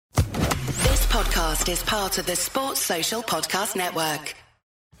podcast is part of the Sports Social Podcast Network.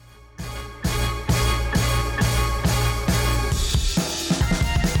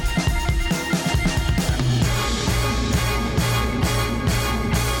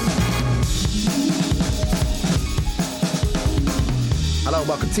 Hello and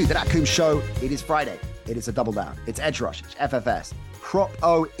welcome to the Nat Coombs Show. It is Friday. It is a double down. It's Edge Rush. It's FFS. Prop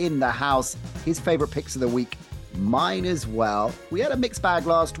O in the house. His favourite picks of the week. Mine as well. We had a mixed bag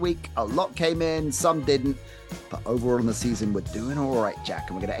last week. A lot came in, some didn't. But overall in the season, we're doing all right, Jack.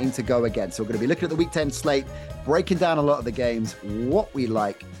 And we're going to aim to go again. So we're going to be looking at the Week 10 slate, breaking down a lot of the games, what we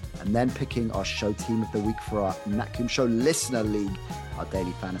like, and then picking our show team of the week for our Nat Coombs Show Listener League, our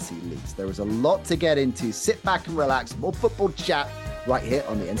daily fantasy leagues. There is a lot to get into. Sit back and relax. More football chat right here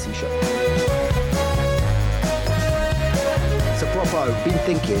on the NC Show. So, Propo, been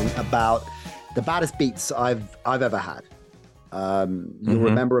thinking about the baddest beats I've ever had. You'll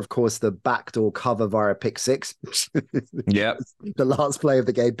remember, of course, the backdoor cover via pick six. Yeah. The last play of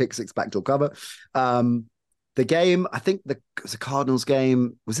the game, pick six backdoor cover. The game, I think the Cardinals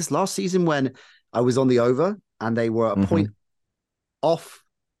game, was this last season when I was on the over and they were a point off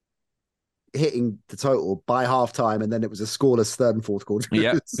hitting the total by halftime, and then it was a scoreless third and fourth quarter.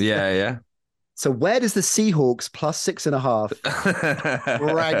 Yeah. So where does the Seahawks plus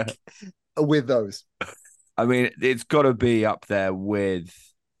 6.5 rank with those? I mean, it's got to be up there with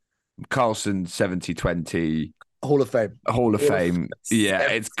Carlson's 70-20. Hall of Fame. Yeah,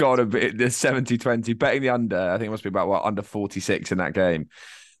 it's got to be the 70-20. Betting the under, I think it must be about, under 46 in that game.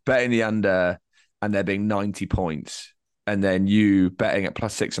 Betting the under and there being 90 points. And then you betting at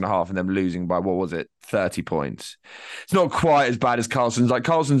plus 6.5 and them losing by, 30 points. It's not quite as bad as Carlson's. Like,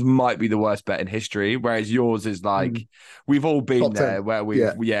 Carlson's might be the worst bet in history, whereas yours is like, we've all been Top there 10. where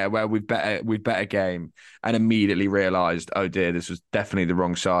we've bet a game and immediately realised, oh dear, this was definitely the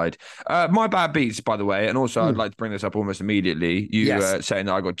wrong side. My bad beats, by the way, and also I'd like to bring this up almost immediately. You saying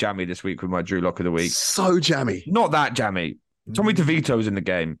that I got jammy this week with my Drew Lock of the week. So jammy. Not that jammy. Tommy DeVito was in the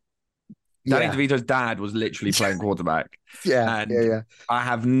game. Danny DeVito's dad was literally playing quarterback. I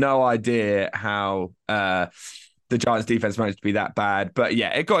have no idea how the Giants defense managed to be that bad. But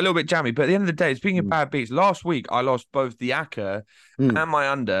yeah, it got a little bit jammy. But at the end of the day, speaking of bad beats, last week I lost both the ACCA and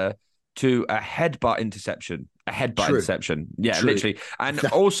my under to a headbutt interception. Interception. Yeah, literally. And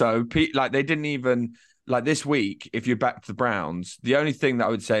also, like, they didn't even... Like, this week, if you're back to the Browns, the only thing that I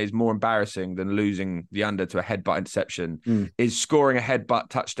would say is more embarrassing than losing the under to a headbutt interception is scoring a headbutt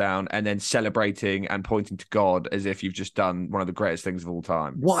touchdown and then celebrating and pointing to God as if you've just done one of the greatest things of all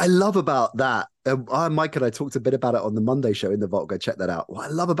time. What I love about that, Mike and I talked a bit about it on the Monday show in the vault. Go check that out. What I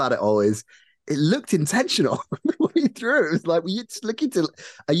love about it all is it looked intentional when he threw. It was like, were you just looking to?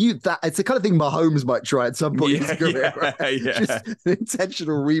 Are you that? It's the kind of thing Mahomes might try at some point in his career, right? Just an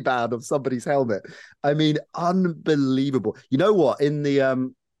intentional rebound of somebody's helmet. I mean, unbelievable. You know what? In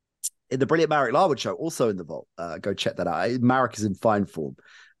the Brilliant Marek Larwood show, also in the vault, go check that out. Marek is in fine form,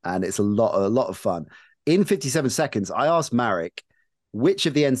 and it's a lot of fun. In 57 seconds, I asked Marek which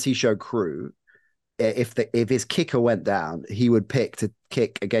of the NC show crew, if his kicker went down, he would pick to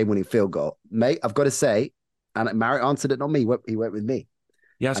kick a game-winning field goal. Mate, I've got to say, and Marek answered it, not me. He went with me.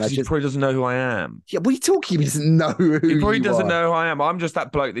 Yeah, because he probably doesn't know who I am. Yeah, what are you talking? He doesn't know who he probably doesn't know who I am. I'm just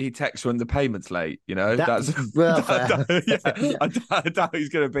that bloke that he texts when the payment's late, you know? That's well, I doubt he's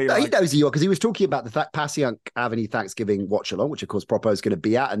going to be He knows who you are, because he was talking about the Passyunk Avenue Thanksgiving watch-along, which, of course, Propo is going to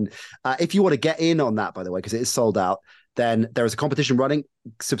be at. And if you want to get in on that, by the way, because it is sold out, then there is a competition running.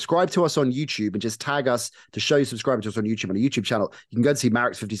 Subscribe to us on YouTube and just tag us to show you subscribing to us on YouTube, on a YouTube channel. You can go and see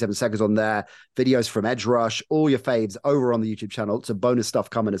Marek's 57 seconds on there, videos from Edge Rush, all your faves over on the YouTube channel. Some bonus stuff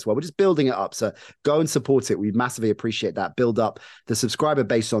coming as well. We're just building it up. So go and support it. We massively appreciate that. Build up the subscriber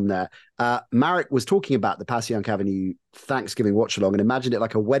base on there. Marek was talking about the Passyunk Avenue Thanksgiving watch along and imagined it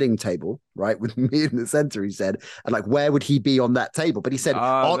like a wedding table, right? With me in the center, he said. And like, where would he be on that table? But he said,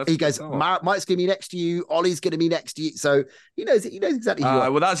 he goes, Marek Mike's going to be next to you. Ollie's going to be next to you. So he knows exactly who you are.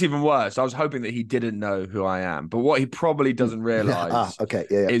 Well, that's even worse. I was hoping that he didn't know who I am. But what he probably doesn't realize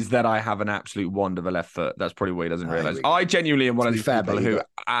is that I have an absolute wand of a left foot. That's probably what he doesn't realize. I genuinely am one of these people who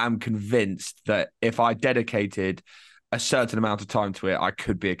am convinced that if I dedicated a certain amount of time to it, I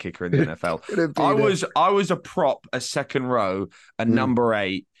could be a kicker in the NFL. I was a prop, a second row, a number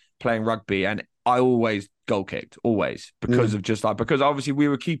 8 playing rugby, and I always goal kicked, always, because of just like, because obviously we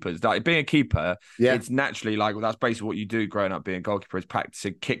were keepers. Like, being a keeper, it's naturally like, well, that's basically what you do growing up being a goalkeeper, is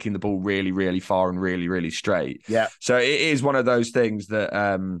practicing kicking the ball really, really far and really, really straight. Yeah. So it is one of those things that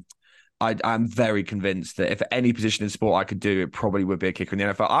I'm very convinced that if any position in sport I could do, it probably would be a kicker in the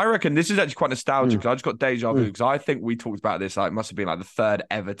NFL. I reckon this is actually quite nostalgic because I just got deja vu because I think we talked about this. Like, it must have been like the third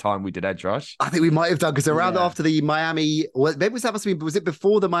ever time we did Edge Rush. I think we might have done because around after the Miami, well, maybe that must have been. Was it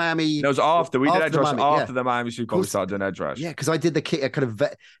before the Miami? No, it was after we did Edge Rush after the Miami Super Bowl. We started doing Edge Rush. Yeah, because I did the kick kind of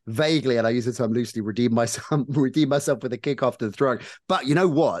vaguely, and I use the term loosely, redeem myself with a kick after the throwing. But you know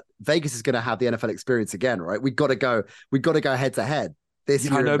what? Vegas is going to have the NFL experience again, right? We got to go head to head.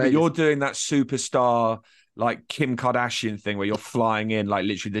 I know, but you're doing that superstar like Kim Kardashian thing where you're flying in like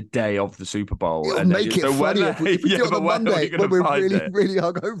literally the day of the Super Bowl. It'll make it funny if we do it on the Monday when we're really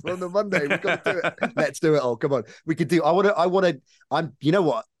hungover on the Monday. We've got to do it. Let's do it all. Come on. We could do. You know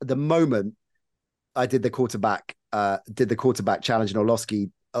what? The moment I did the quarterback challenge and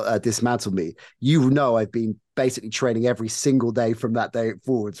Orlovsky dismantled me, you know, I've been basically training every single day from that day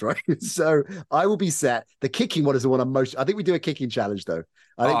forwards, right? So I will be set. The kicking one is the one I'm most. I think we do a kicking challenge though.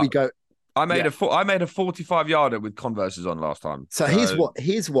 I think we go. I made a 45-yarder with Converses on last time. So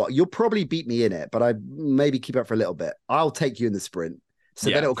here's what you'll probably beat me in it, but I maybe keep up for a little bit. I'll take you in the sprint. So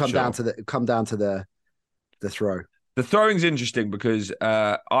then it'll come down to the throw. The throwing's interesting because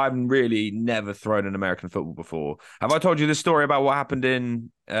I've really never thrown an American football before. Have I told you the story about what happened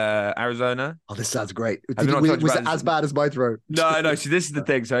in Arizona? Oh, this sounds great. Was it as bad as my throw? No. So this is the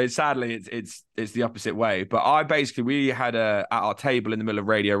thing. So sadly, it's the opposite way. But we had at our table in the middle of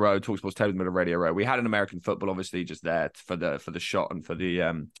Radio Row, TalkSport's table in the middle of Radio Row. We had an American football, obviously, just there for the shot and for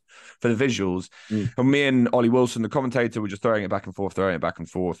the visuals. And me and Ollie Wilson, the commentator, were just throwing it back and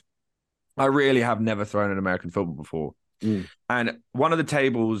forth. I really have never thrown an American football before. And one of the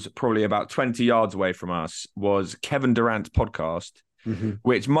tables, probably about 20 yards away from us, was Kevin Durant's podcast,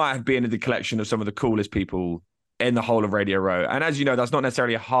 which might have been in the collection of some of the coolest people in the whole of Radio Row. And as you know, that's not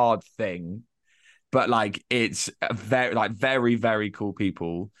necessarily a hard thing, but like it's very, very cool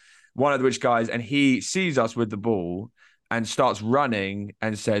people. One of which guys, and he sees us with the ball and starts running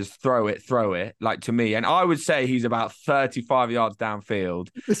and says, throw it, like to me. And I would say he's about 35 yards downfield.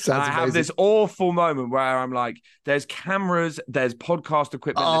 And I have this awful moment where I'm like, there's cameras, there's podcast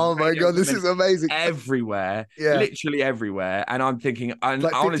equipment. Oh my God, this is amazing. Everywhere, literally everywhere. And I'm thinking, and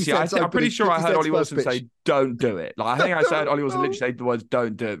like honestly, I'm pretty sure I heard Ollie Wilson say, don't do it. Like, I think I said Ollie Wilson literally say the words,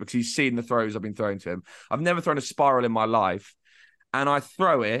 don't do it, because he's seen the throws I've been throwing to him. I've never thrown a spiral in my life. And I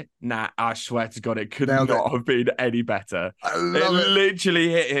throw it. I swear to God, it could not have been any better. It literally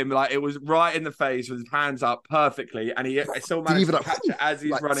hit him like it was right in the face with his hands up perfectly. And he still managed to catch it as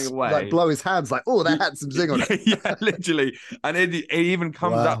he's running away. Like blow his hands like, oh, that had some zing on it. Yeah, literally. And he even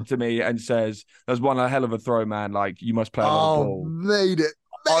comes up to me and says, there's one hell of a throw, man. Like, you must play a lot of ball. Made it.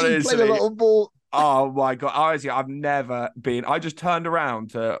 Honestly, played a lot of ball. Oh my God. Honestly, I've never been. I just turned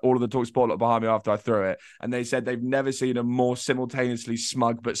around to all of the TalkSport lot behind me after I threw it, and they said they've never seen a more simultaneously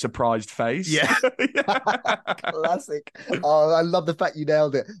smug but surprised face. Yeah. Classic. Oh, I love the fact you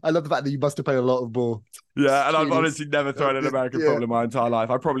nailed it. I love the fact that you must have played a lot of ball. Yeah, and I've honestly never thrown an American football in my entire life.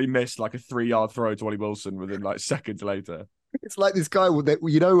 I probably missed like a 3-yard throw to Ollie Wilson within like seconds later. It's like this guy,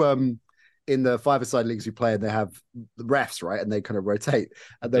 you know, in the five-a-side leagues we play, and they have the refs, right? And they kind of rotate.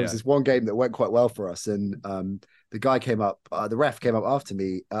 And there was this one game that went quite well for us. And the guy came up, the ref came up after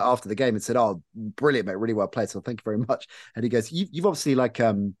me after the game and said, "Oh, brilliant, mate, really well played. So thank you very much." And he goes, "You've obviously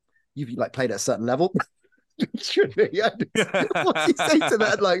you've played at a certain level." Should be. Yeah. What's he say to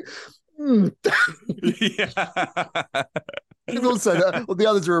that? Like, yeah. And also, the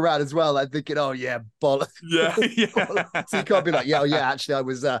others are around as well. I'm thinking, oh yeah, bollocks. Yeah. Bollocks. So you can't be like, actually, I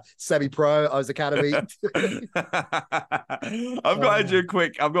was semi-pro. I was academy. I've got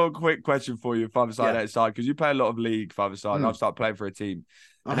a quick question for you, five-a-side, eight-a-side, because you play a lot of league five-a-side. And I've started playing for a team,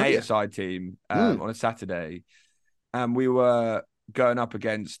 an eight-a-side team, on a Saturday, and we were going up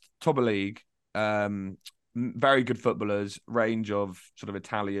against top of league. Very good footballers, range of sort of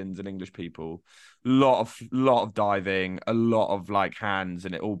Italians and English people. Lot of diving, a lot of like hands,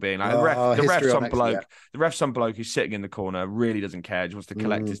 and it all being like the ref's some bloke who's sitting in the corner, really doesn't care, just wants to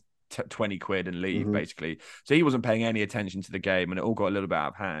collect his 20 quid and leave, basically. So he wasn't paying any attention to the game, and it all got a little bit out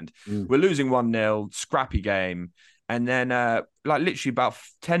of hand. We're losing 1-0, scrappy game. And then literally about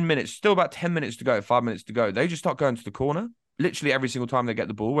 10 minutes, still about 10 minutes to go, 5 minutes to go, they just start going to the corner. Literally every single time they get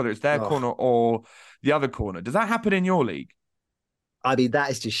the ball, whether it's their corner or the other corner. Does that happen in your league? I mean, that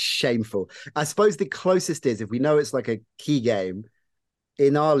is just shameful. I suppose the closest is, if we know it's like a key game,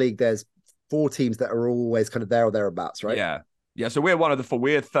 in our league, there's 4 teams that are always kind of there or thereabouts, right? Yeah. Yeah, so we're one of the 4.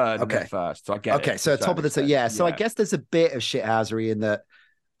 We're third and then first. So I get it. Okay, so top of the... So I guess there's a bit of shithousery in that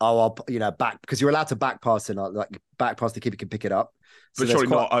back, because you're allowed to back pass and like back pass, the keeper can pick it up. So but surely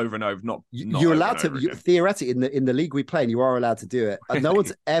not over and over. You're allowed to theoretically in the league we play, and you are allowed to do it. And no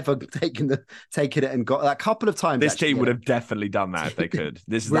one's ever taken it and got a couple of times. This team would have definitely done that if they could.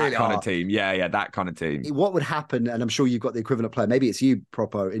 This is really that kind of team. Yeah, that kind of team. What would happen, and I'm sure you've got the equivalent player, maybe it's you,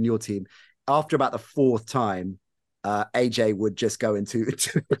 Propo, in your team, after about the fourth time, AJ would just go into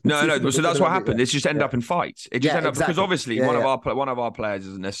no. So that's what happened. It's just end up in fights. It just end up because obviously one of our players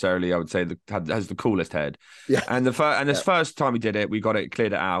isn't necessarily, I would say, has the coolest head. Yeah. And this first time he did it, we got it,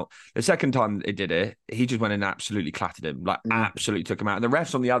 cleared it out. The second time he did it, he just went and absolutely clattered him, like absolutely took him out. And the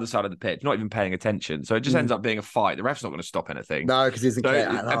ref's on the other side of the pitch, not even paying attention. So it just ends up being a fight. The ref's not going to stop anything. No, because he's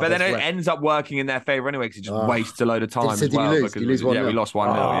but then it ends up working in their favour anyway, because he just wastes a load of time as well. You lose 1-0. We lost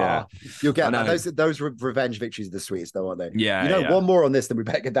 1-0. Yeah, you'll get that. Those revenge victories are the sweetest, though, aren't they? Yeah. One more on this, then we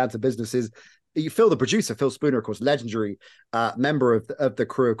better get down to businesses. Phil, the producer, Phil Spooner, of course, legendary member of the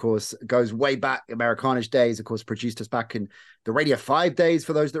crew, of course, goes way back, Americanish days, of course, produced us back in the Radio 5 days,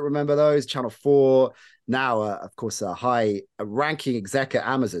 for those that remember those, Channel 4, now, of course, a high-ranking exec at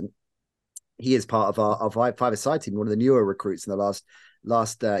Amazon. He is part of our five-a-side team, one of the newer recruits in the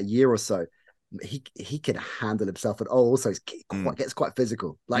last year or so. He can handle himself, and also gets quite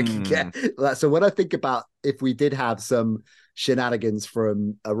physical. So when I think about if we did have some shenanigans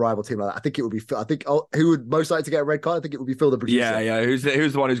from a rival team like that, I think it would be Phil. I think who would most like to get a red card? I think it would be Phil, the producer. Yeah. Who's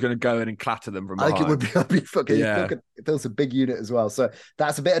the one who's going to go in and clatter them from behind? I think it would be fucking. Yeah. Phil's a big unit as well. So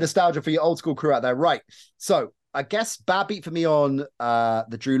that's a bit of nostalgia for your old school crew out there, right? So I guess bad beat for me on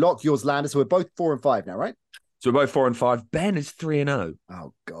the Drew Lock. Yours Landers. So we're both 4 and 5 now, right? So we're both 4 and 5. Ben is 3 and 0.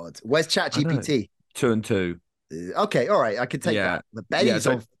 Oh God, where's ChatGPT? 2 and 2. Okay, all right, I can take that. But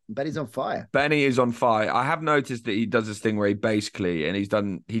Benny's on fire. Benny is on fire. I have noticed that he does this thing where he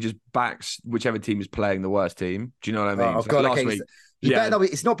just backs whichever team is playing the worst team. Do you know what I mean? Oh God, last week,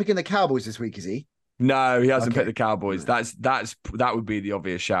 it's not picking the Cowboys this week, is he? No, he hasn't picked the Cowboys. That would be the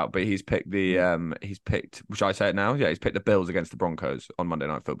obvious shout, but he's picked should I say it now? Yeah, he's picked the Bills against the Broncos on Monday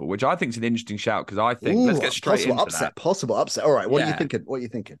Night Football, which I think is an interesting shout, because I think let's get straight into that. Possible upset. All right, what are you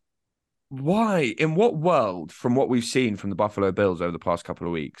thinking? Why? In what world, from what we've seen from the Buffalo Bills over the past couple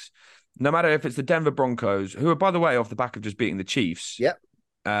of weeks, no matter if it's the Denver Broncos, who are, by the way, off the back of just beating the Chiefs,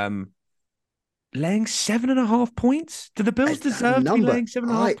 laying 7.5 points? Do the Bills deserve to be laying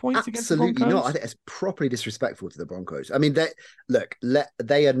 7.5 points against the Broncos? Absolutely not. I think it's properly disrespectful to the Broncos. I mean,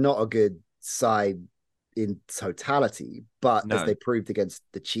 they are not a good side in totality, but as they proved against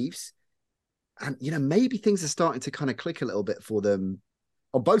the Chiefs, and maybe things are starting to kind of click a little bit for them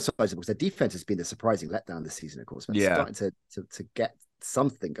on both sides, because their defense has been a surprising letdown this season, of course. But starting to get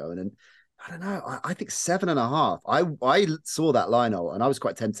something going, and I don't know. I think 7.5. I saw that line, and I was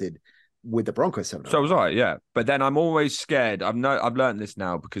quite tempted with the Broncos 7. So was I, yeah. But then I'm always scared. I've learned this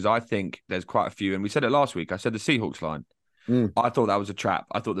now, because I think there's quite a few, and we said it last week. I said the Seahawks line. I thought that was a trap.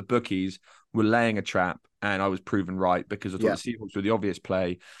 I thought the bookies were laying a trap, and I was proven right, because I thought the Seahawks were the obvious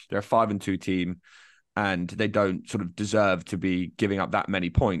play. They're a 5-2 team, and they don't sort of deserve to be giving up that many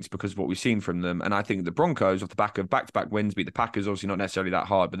points because of what we've seen from them. And I think the Broncos, off the back of back-to-back wins, beat the Packers, obviously not necessarily that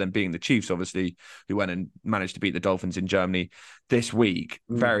hard, but then beating the Chiefs, obviously, who went and managed to beat the Dolphins in Germany this week,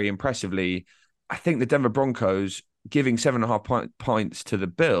 very impressively. I think the Denver Broncos giving 7.5 points to the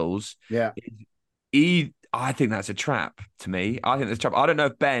Bills, I think that's a trap to me. I think that's a trap. I don't know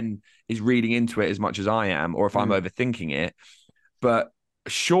if Ben is reading into it as much as I am, or if I'm overthinking it, but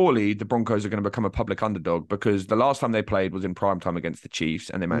surely the Broncos are going to become a public underdog, because the last time they played was in primetime against the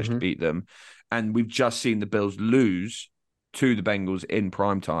Chiefs, and they managed to beat them. And we've just seen the Bills lose to the Bengals in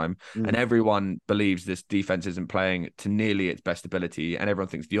primetime, and everyone believes this defense isn't playing to nearly its best ability, and everyone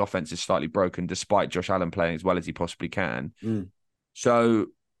thinks the offense is slightly broken despite Josh Allen playing as well as he possibly can. So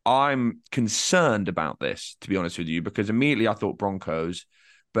I'm concerned about this, to be honest with you, because immediately I thought Broncos,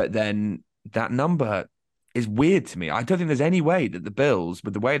 but then that number is weird to me. I don't think there's any way that the Bills,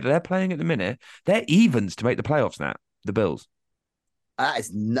 with the way that they're playing at the minute, they're evens to make the playoffs now, the Bills. That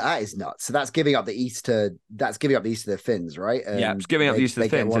is nuts. So that's giving up the East to the Finns, right? Yeah, it's giving up the East to the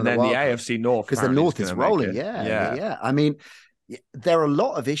Finns, and then the AFC North, because the North is rolling. Yeah. I mean, there are a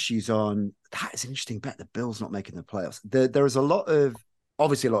lot of issues on that. Is an interesting bet. The Bills not making the playoffs. There is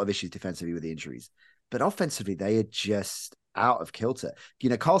obviously a lot of issues defensively with the injuries, but offensively they are just out of kilter.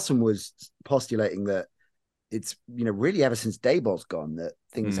 Carlson was postulating that it's really ever since Dayball's gone that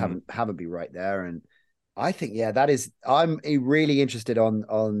things haven't been right there, and I think that is. I'm really interested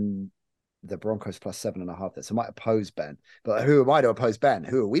on the Broncos plus 7.5. That so I might oppose Ben, but who am I to oppose Ben?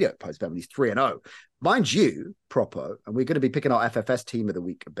 Who are we to oppose Ben when he's 3-0? Mind you, Propo, and we're going to be picking our FFS team of the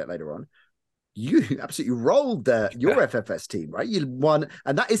week a bit later on. You absolutely rolled your FFS team, right? You won,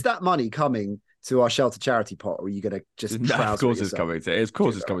 and that money coming to our shelter charity pot, or are you going to just no, of course it's coming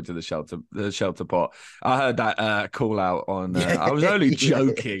to the shelter pot. I heard that call out on I was only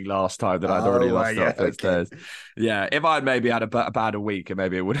joking last time that I'd already lost it on Fitzdares. Yeah, if I'd maybe had a bad week, and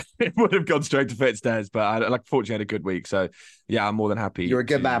maybe it would have gone straight to Fitzdares, but I fortunately had a good week, so yeah, I'm more than happy. You're a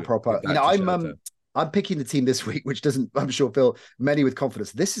good man, proper. You know, I'm picking the team this week, which doesn't, I'm sure, fill many with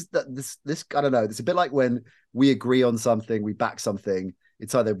confidence. This I don't know. It's a bit like when we agree on something, we back something.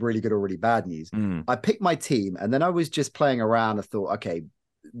 It's either really good or really bad news. I picked my team, and then I was just playing around. I thought, okay,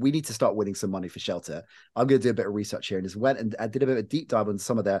 we need to start winning some money for shelter. I'm going to do a bit of research here, and just went and I did a bit of a deep dive on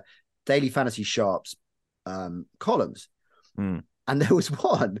some of their daily fantasy sharps columns. And there was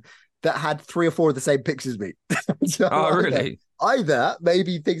one that had 3 or 4 of the same picks as me. So really? Either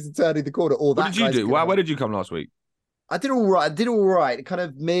maybe things are turning the corner, or that. What did you do? Where did you come last week? I did all right. Kind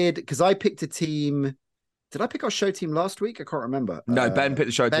of mid, because I picked a team. Did I pick our show team last week? I can't remember. No, Ben picked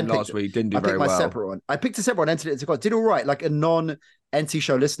the show team last week. Didn't do very well. I picked my separate one. I picked a separate one, entered it into did all right, like a non-NT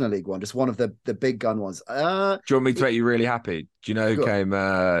Show Listener League one, just one of the big gun ones. Do you want me to make you really happy? Do you know who came?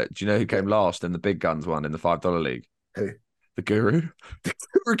 Do you know who came last in the big guns one in the $5 league? Who? The Guru. The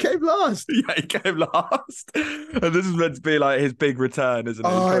Guru came last. Yeah, he came last. And this is meant to be like his big return, isn't it?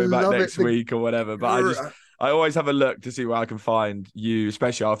 He's coming back next week or whatever. But I always have a look to see where I can find you,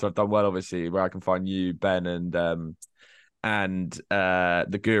 especially after I've done well, obviously, where I can find you, Ben, and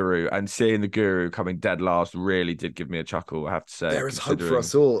the Guru. And seeing the Guru coming dead last really did give me a chuckle, I have to say. There is hope for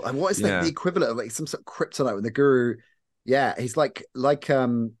us all. And what is the equivalent of like some sort of kryptonite with the Guru? Yeah, he's like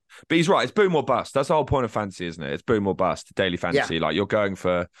but he's right. It's boom or bust. That's the whole point of fantasy, isn't it? It's boom or bust, daily fantasy. Yeah. Like you're going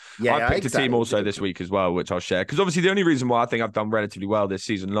for. Yeah, I picked a team also this week as well, which I'll share. Because obviously the only reason why I think I've done relatively well this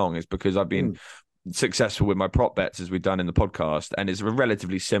season long is because I've been successful with my prop bets, as we've done in the podcast, and it's a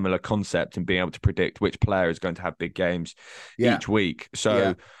relatively similar concept in being able to predict which player is going to have big games each week.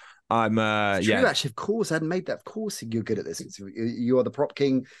 So I'm it's true, actually, of course I hadn't made that. Of course you're good at this. You are the prop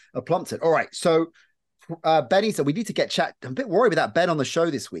king of Plumpton. All right, so Benny said we need to get chat. I'm a bit worried about Ben on the show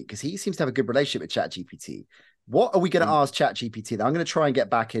this week because he seems to have a good relationship with ChatGPT. What are we going to ask ChatGPT? I'm going to try and get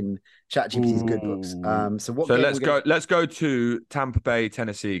back in ChatGPT's good books. So let's go to Tampa Bay,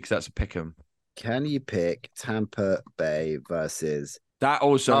 Tennessee, because that's a pick 'em. Can you pick Tampa Bay versus that?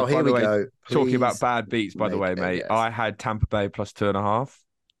 Also, by the way, talking about bad beats, by the way, mate, I had Tampa Bay plus 2.5.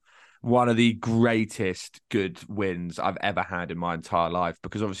 One of the greatest good wins I've ever had in my entire life,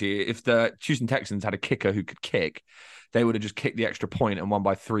 because obviously if the Houston Texans had a kicker who could kick, they would have just kicked the extra point and won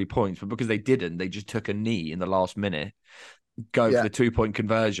by 3 points. But because they didn't, they just took a knee in the last minute, go for the 2-point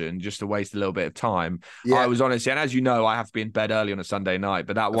conversion just to waste a little bit of time. I was honestly, and as you know, I have to be in bed early on a Sunday night,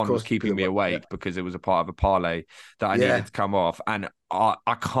 but that one was keeping me awake because it was a part of a parlay that I needed to come off. And I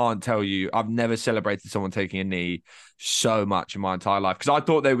can't tell you, I've never celebrated someone taking a knee so much in my entire life, because I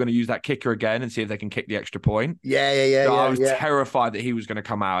thought they were going to use that kicker again and see if they can kick the extra point. So I was terrified that he was going to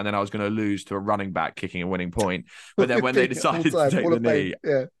come out and then I was going to lose to a running back kicking a winning point. But then when they decided to take the knee,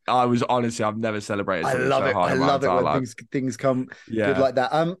 I was honestly, I've never celebrated something so hard in my entire life. Things come good like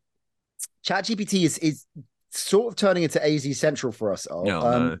that. ChatGPT is sort of turning into AZ Central for us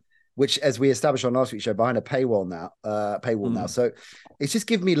all. Which, as we established on last week's show, behind a paywall now. So it's just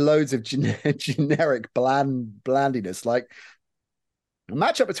giving me loads of generic blandiness. Like a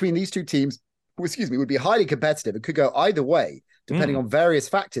matchup between these two teams, would be highly competitive. It could go either way, depending on various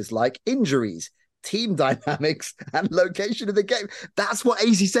factors like injuries, team dynamics, and location of the game. That's what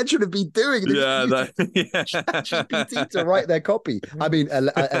AZ Central have been doing. ChatGPT to write their copy. I mean,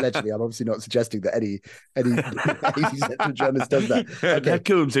 allegedly, I'm obviously not suggesting that any AZ Central journalist does that. Okay. That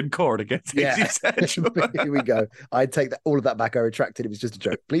comes in court against AZ Central. Here we go. I take all of that back. I retract it. It was just a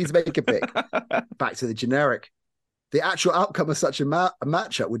joke. Please make a pick. Back to the generic. The actual outcome of such a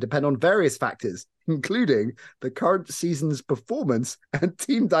matchup would depend on various factors, including the current season's performance and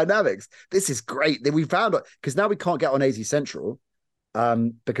team dynamics. This is great that we found it, because now we can't get on AZ Central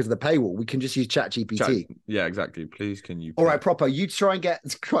because of the paywall. We can just use ChatGPT. Yeah, exactly. Please, can you? All right, proper. You try and get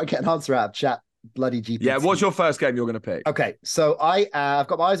an answer out of Chat bloody GPT. Yeah. What's your first game you're going to pick? Okay, so I've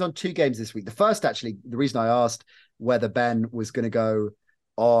got my eyes on 2 games this week. The first, actually, the reason I asked whether Ben was going to go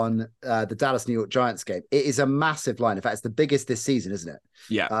on the Dallas New York Giants game. It is a massive line. In fact, it's the biggest this season, isn't it?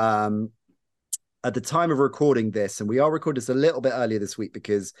 Yeah. At the time of recording this, and we are recording this a little bit earlier this week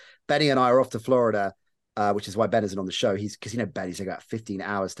because Benny and I are off to Florida, which is why Ben isn't on the show. Because Benny's taking about 15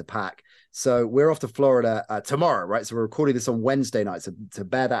 hours to pack. So we're off to Florida tomorrow, right? So we're recording this on Wednesday night. So to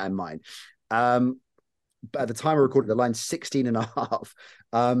bear that in mind. But at the time of recording, the line's 16.5.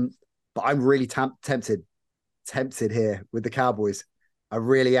 But I'm really tempted here with the Cowboys. I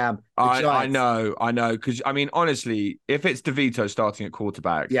really am. I know. Because, I mean, honestly, if it's DeVito starting at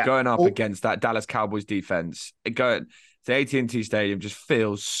quarterback, going up against that Dallas Cowboys defense, the AT&T Stadium just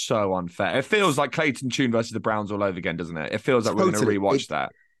feels so unfair. It feels like Clayton Tune versus the Browns all over again, doesn't it? It feels like we're going to rewatch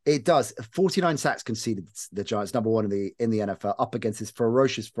that. It does. 49 sacks conceded the Giants, number one in the NFL, up against this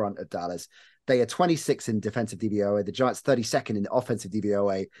ferocious front of Dallas. They are 26 in defensive DVOA. The Giants 32nd in offensive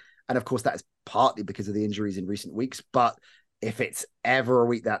DVOA. And of course, that is partly because of the injuries in recent weeks. But if it's ever a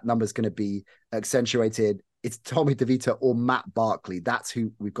week that number's going to be accentuated, it's Tommy DeVito or Matt Barkley. That's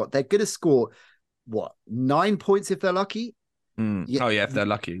who we've got. They're going to score, 9 points if they're lucky? Yeah, if they're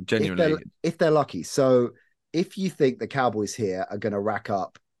lucky, genuinely. If they're lucky. So if you think the Cowboys here are going to rack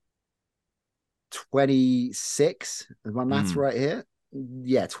up 26, is my maths right here?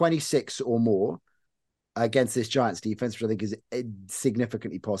 Yeah, 26 or more against this Giants defense, which I think is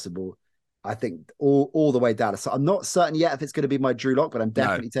significantly possible. I think all the way down. So I'm not certain yet if it's going to be my Drew lock, but I'm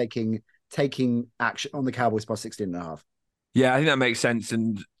definitely taking action on the Cowboys plus 16.5. Yeah, I think that makes sense.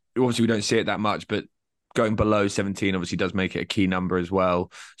 And obviously we don't see it that much, but going below 17 obviously does make it a key number as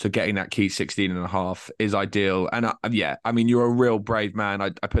well. So getting that key 16.5 is ideal. And I mean, you're a real brave man. I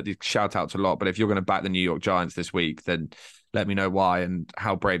put these shout outs a lot, but if you're going to back the New York Giants this week, then let me know why and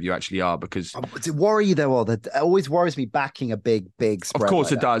how brave you actually are, because does it worry you though? That always worries me backing a big spread. Of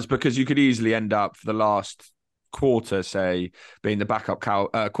course it does, because you could easily end up for the last quarter, say, being the backup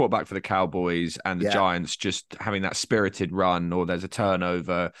quarterback for the Cowboys and the Giants just having that spirited run, or there's a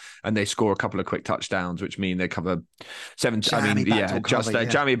turnover and they score a couple of quick touchdowns, which mean they cover 17.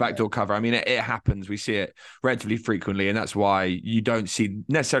 Jammy backdoor cover. I mean, it happens. We see it relatively frequently, and that's why you don't see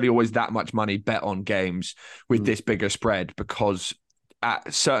necessarily always that much money bet on games with this bigger spread, because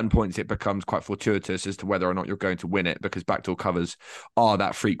at certain points it becomes quite fortuitous as to whether or not you're going to win it, because backdoor covers are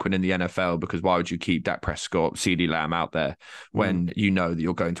that frequent in the NFL. Because why would you keep Dak Prescott, CeeDee Lamb out there when you know that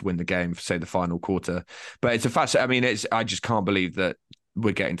you're going to win the game for, say, the final quarter? But it's a fascinating. I mean, I just can't believe that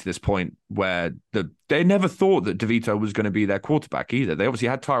we're getting to this point where they never thought that DeVito was going to be their quarterback either. They obviously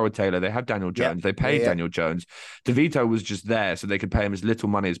had Tyrod Taylor, they had Daniel Jones, they paid Daniel Jones. DeVito was just there so they could pay him as little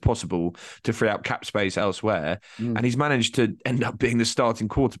money as possible to free up cap space elsewhere. And he's managed to end up being the starting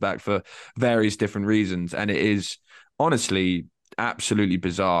quarterback for various different reasons. And it is honestly absolutely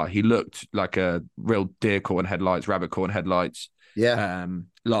bizarre. He looked like a real deer caught in headlights, rabbit caught in headlights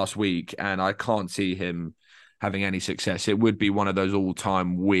last week. And I can't see him having any success. It would be one of those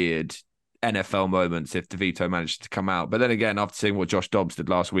all-time weird NFL moments if DeVito managed to come out. But then again, after seeing what Josh Dobbs did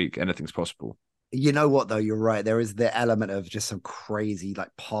last week, anything's possible. You know what, though? You're right. There is the element of just some crazy, like,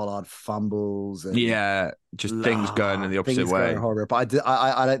 Pollard fumbles. And just things going in the opposite way. Horrible. But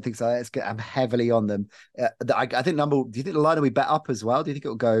I don't think so. It's good. I'm heavily on them. I think do you think the line will be bet up as well? Do you think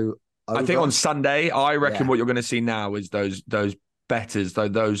it'll go over? I think on Sunday, I reckon what you're going to see now is those bettors,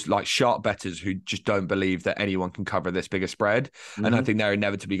 those like sharp bettors who just don't believe that anyone can cover this bigger spread. And I think they're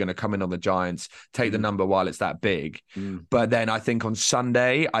inevitably going to come in on the Giants, take the number while it's that big. But then I think on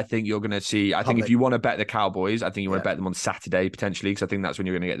Sunday, I think you're going to see, I think if you want to bet the Cowboys, I think you want to bet them on Saturday potentially, because I think that's when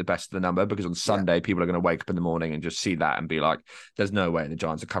you're going to get the best of the number, because on Sunday, people are going to wake up in the morning and just see that and be like, there's no way the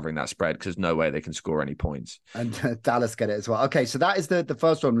Giants are covering that spread, because there's no way they can score any points. And Dallas get it as well. Okay, so that is the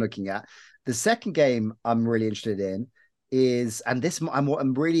first one I'm looking at. The second game I'm really interested in is, and this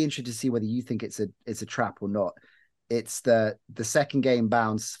I'm really interested to see whether you think it's a trap or not. It's the second game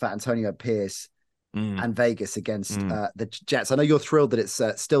bounce for Antonio Pierce and Vegas against the Jets. I know you're thrilled that it's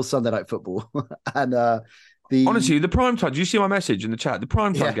still Sunday Night Football. And honestly, the prime time. Do you see my message in the chat? The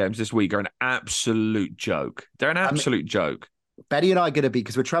prime time games this week are an absolute joke. They're an absolute joke. Betty and I are going to be,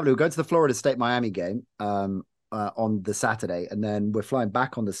 because we're traveling. We're going to the Florida State Miami game on the Saturday, and then we're flying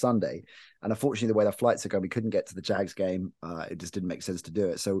back on the Sunday. And unfortunately, the way the flights are going, we couldn't get to the Jags game. It just didn't make sense to do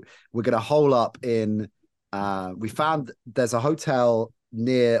it. So we're going to hole up in. We found there's a hotel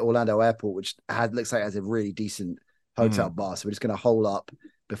near Orlando Airport, which looks like it has a really decent hotel bar. So we're just going to hole up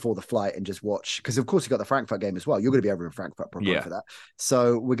before the flight and just watch, because of course you got the Frankfurt game as well. You're going to be over in Frankfurt probably for that.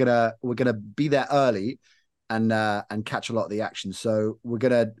 So we're gonna be there early and catch a lot of the action. So we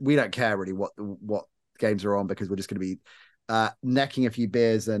don't care really what games are on, because we're just going to be necking a few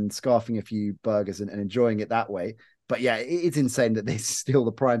beers and scarfing a few burgers and enjoying it that way. But yeah, it's insane that this is still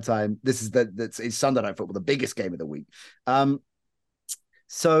the prime time. This is it's Sunday Night Football, the biggest game of the week.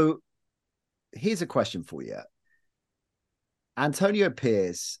 So here's a question for you. Antonio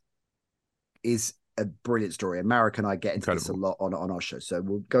Pierce is a brilliant story, and Marek and I get into this a lot on our show. So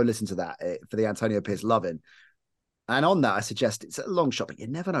we'll go listen to that for the Antonio Pierce loving. And on that, I suggest it's a long shot, but you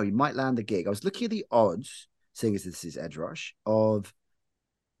never know. You might land the gig. I was looking at the odds, seeing as this is Edge Rush, of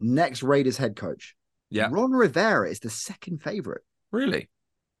next Raiders head coach. Yeah. Ron Rivera is the second favorite Really?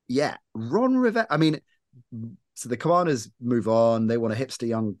 Yeah. Ron Rivera. I mean, so the Commanders move on. They want a hipster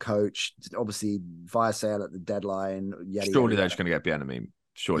young coach. Obviously, via sale at the deadline. Surely they're just going to get Bieniemy.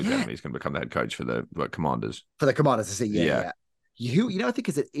 Surely Bieniemy's going to become the head coach for the Commanders. For the Commanders, to see, yeah. I think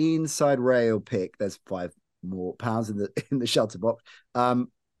it's an inside rail pick. There's £5 more in the shelter box.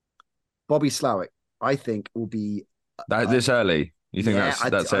 Bobby Slowick, I think, will be this early. You think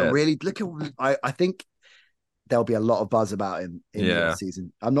that's it? Really look at. I think there'll be a lot of buzz about him in the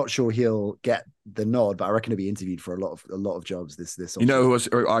season. I'm not sure he'll get the nod, but I reckon he'll be interviewed for a lot of jobs this you know who else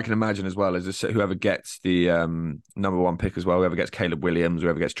I can imagine as well is this, whoever gets the number one pick as well, whoever gets Caleb Williams,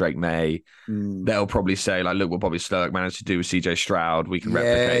 whoever gets Drake May, they'll probably say, like, look what Bobby Slowick managed to do with CJ Stroud. We can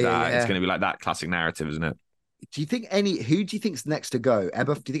replicate that. It's going to be like that classic narrative, isn't it? Do you think who do you think's next to go? Do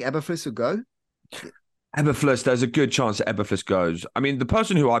you think Eberflus will go? Eberflus, there's a good chance that Eberflus goes. I mean, the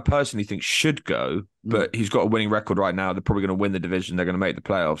person who I personally think should go, but he's got a winning record right now. They're probably going to win the division. They're going to make the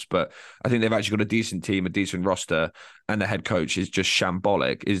playoffs. But I think they've actually got a decent team, a decent roster, and the head coach is just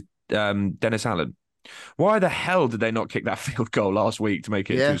shambolic, is Dennis Allen. Why the hell did they not kick that field goal last week to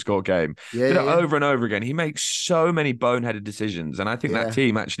make it a 2-score game? Did it over and over again. He makes so many boneheaded decisions. And I think that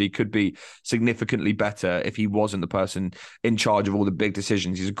team actually could be significantly better if he wasn't the person in charge of all the big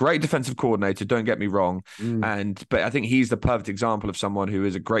decisions. He's a great defensive coordinator, don't get me wrong. But I think he's the perfect example of someone who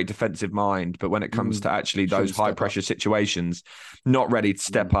is a great defensive mind. But when it comes to actually those high pressure situations, not ready to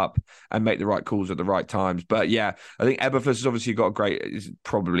step up and make the right calls at the right times. But yeah, I think Eberflus has obviously got is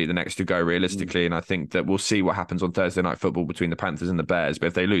probably the next to go realistically. And I think that we'll see what happens on Thursday Night Football between the Panthers and the Bears. But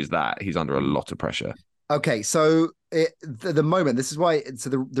if they lose that, he's under a lot of pressure. Okay, so the moment, this is why, so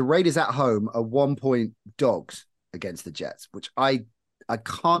the Raiders at home are 1-point dogs against the Jets, which I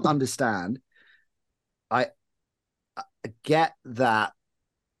can't understand. I get that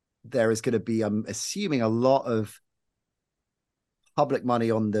there is going to be, I'm assuming, a lot of public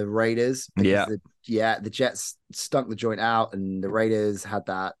money on the Raiders. The Jets stunk the joint out, and the Raiders had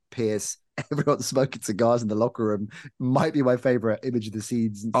that Pierce. Everyone smoking cigars in the locker room might be my favorite image of the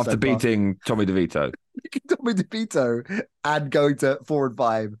scenes. After beating Tommy DeVito. Tommy DeVito and going to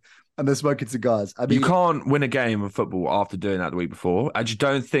 4-5 and they're smoking cigars. I mean, you can't win a game of football after doing that the week before. I just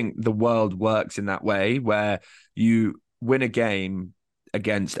don't think the world works in that way, where you win a game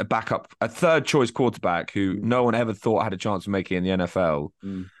against a third choice quarterback who no one ever thought had a chance of making in the NFL.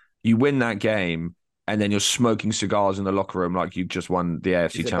 You win that game, and then you're smoking cigars in the locker room like you've just won the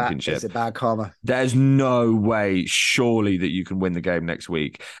AFC Championship. It's a bad karma. There's no way, surely, that you can win the game next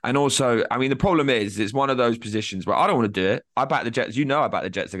week. And also, I mean, the problem is, it's one of those positions where I don't want to do it. I backed the Jets. I backed the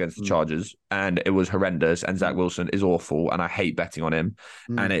Jets against the Chargers, and it was horrendous. And Zach Wilson is awful, and I hate betting on him.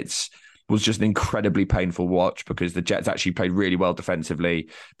 And was just an incredibly painful watch because the Jets actually played really well defensively,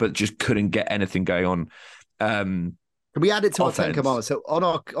 but just couldn't get anything going on. Can we add it to our 10 commandments? So on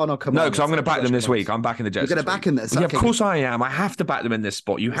our commandments. No, because I'm going to back them this week. I'm backing the Jets. You're going to back in this? Yeah, of course I am. I have to back them in this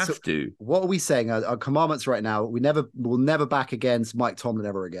spot. You have to. What are we saying? Our commandments right now, we'll never back against Mike Tomlin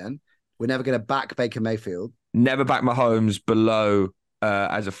ever again. We're never going to back Baker Mayfield. Never back Mahomes below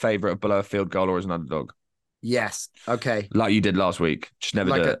as a favorite, below a field goal or as an underdog. Yes. Okay. Like you did last week. Just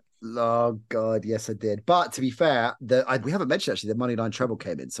never do it. Oh God, yes, I did. But to be fair, we haven't mentioned actually the money line treble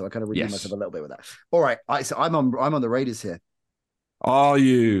came in, so I kind of redeemed myself a little bit with that. All right, so I'm on the Raiders here. Are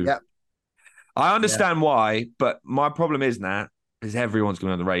you? Yeah. I understand why, but my problem is everyone's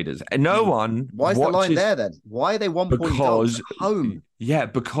going on the Raiders, and no one. Why is the line there then? Why are they 1 point dogs at home? Yeah,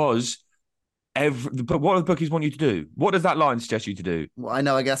 because but what do the bookies want you to do? What does that line suggest you to do? Well, I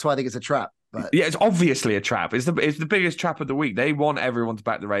know. I guess why I think it's a trap. But yeah, it's obviously a trap. It's the biggest trap of the week. They want everyone to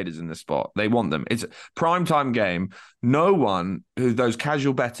back the Raiders in this spot. They want them. It's a primetime game. No one those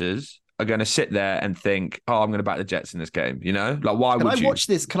casual bettors are going to sit there and think, oh, I'm going to back the Jets in this game. You know, like why would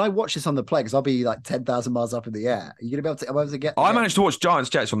you? Can I watch this on the plane? Because I'll be like 10,000 miles up in the air. Are you going to be able to get? I managed to watch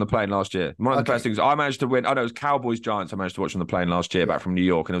Giants Jets on the plane last year. One of the best things. I managed to win. Oh no, it was Cowboys Giants. I managed to watch on the plane last year back from New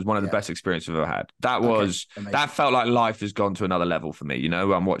York, and it was one of the best experiences I've ever had. That felt like life has gone to another level for me. You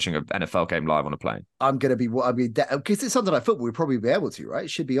know, I'm watching an NFL game live on a plane. Because it's Sunday Night Football. We'll probably be able to, right? It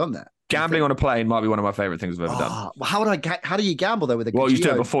should be on there. Gambling on a plane might be one of my favorite things I've ever done. Well, how do you gamble though with a? Well, you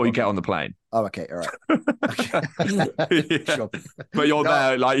do it before you get on the plane. Oh, okay, all right. Okay. Sure. But you're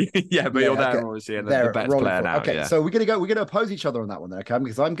there, you're there, obviously, and the bet's player now. Okay, so we're gonna oppose each other on that one, then, okay?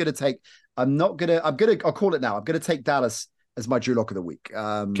 Because I'll call it now. I'm gonna take Dallas as my Drew Lock of the week. But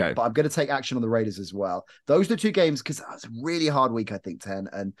I'm going to take action on the Raiders as well. Those are the two games because it's a really hard week, I think, 10.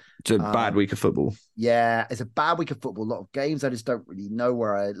 And it's a bad week of football. Yeah, it's a bad week of football. A lot of games I just don't really know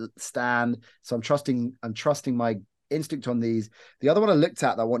where I stand. So I'm trusting my instinct on these. The other one I looked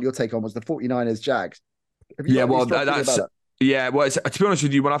at that I want your take on was the 49ers Jags. Yeah, well, to be honest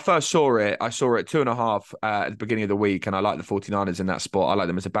with you, when I first saw it 2.5 at the beginning of the week, and I like the 49ers in that spot. I like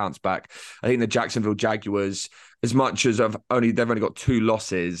them as a bounce back. I think the Jacksonville Jaguars, as much as they've only got 2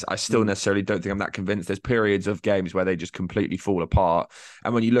 losses, I still necessarily don't think I'm that convinced. There's periods of games where they just completely fall apart.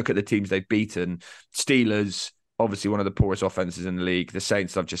 And when you look at the teams they've beaten, Steelers, obviously one of the poorest offenses in the league. The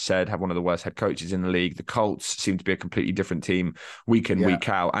Saints, I've just said, have one of the worst head coaches in the league. The Colts seem to be a completely different team week in, week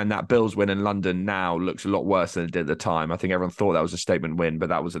out. And that Bills win in London now looks a lot worse than it did at the time. I think everyone thought that was a statement win, but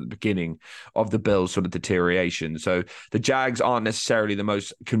that was at the beginning of the Bills' sort of deterioration. So the Jags aren't necessarily the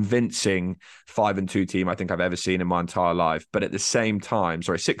most convincing 5-2 team I think I've ever seen in my entire life. But at the same time,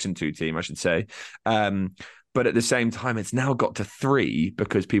 6-2 team, I should say. But at the same time, it's now got to 3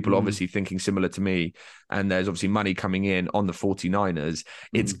 because people are obviously thinking similar to me. And there's obviously money coming in on the 49ers.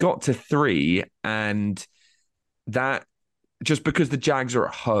 It's got to 3. And that, just because the Jags are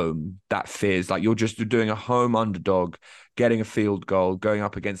at home, that fears like you're just doing a home underdog, getting a field goal, going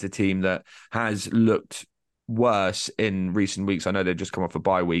up against a team that has looked worse in recent weeks. I know they've just come off a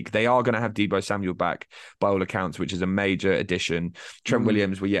bye week. They are going to have Deebo Samuel back by all accounts, which is a major addition. Trent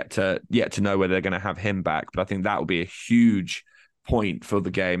Williams, we're yet to know whether they're going to have him back, but I think that will be a huge point for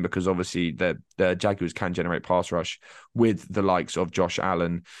the game because obviously the Jaguars can generate pass rush with the likes of Josh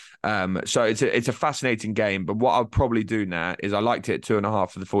Allen. So it's a fascinating game, but what I'll probably do now is I liked it at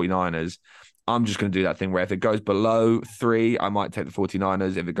 2.5 for the 49ers. I'm just going to do that thing where if it goes below 3, I might take the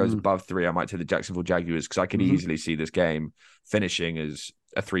 49ers. If it goes above 3, I might take the Jacksonville Jaguars because I could easily see this game finishing as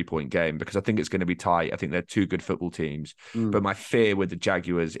a 3-point game because I think it's going to be tight. I think they're 2 good football teams. But my fear with the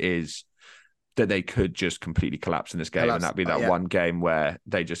Jaguars is that they could just completely collapse in this game. And that'd be that one game where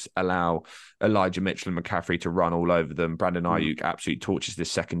they just allow Elijah Mitchell and McCaffrey to run all over them. Brandon Ayuk absolutely torches this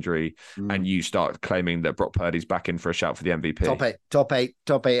secondary and you start claiming that Brock Purdy's back in for a shout for the MVP. Top eight.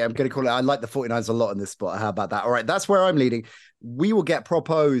 I'm going to call it. I like the 49ers a lot in this spot. How about that? All right, that's where I'm leading. We will get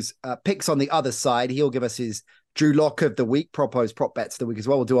Propo's picks on the other side. He'll give us his Drew Lock of the week, Propo's prop bets of the week as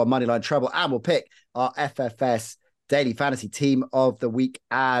well. We'll do our Moneyline treble and we'll pick our FFS Daily Fantasy Team of the Week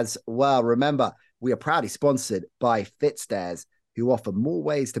as well. Remember, we are proudly sponsored by Fitzdares, who offer more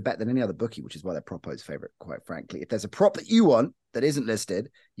ways to bet than any other bookie, which is why they're Propo's favorite, quite frankly. If there's a prop that you want that isn't listed,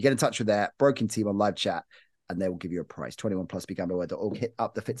 you get in touch with their broking team on live chat, and they will give you a price. 21 plus begambleaware.org. Hit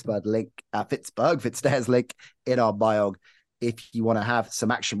up the Fitzdares link in our bio if you want to have some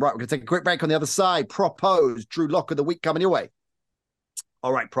action. Right, we're going to take a quick break on the other side. Propo's Drew Lock of the Week coming your way.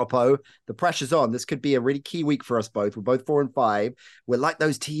 All right, Propo, the pressure's on. This could be a really key week for us both. We're both 4 and 5. We're like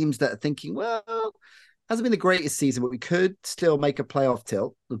those teams that are thinking, well, hasn't been the greatest season, but we could still make a playoff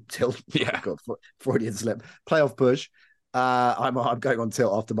tilt. Yeah. Oh God, Freudian slip. Playoff push. I'm going on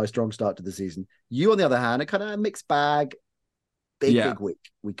tilt after my strong start to the season. You, on the other hand, are kind of a mixed bag. Big week.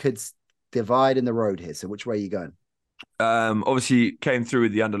 We could divide in the road here. So which way are you going? Obviously came through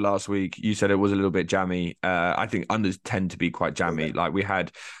with the under last week. You said it was a little bit jammy. I think unders tend to be quite jammy. Okay. Like we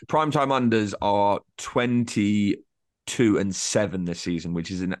had primetime unders are 22-7 this season, which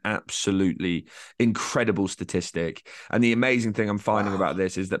is an absolutely incredible statistic. And the amazing thing I'm finding about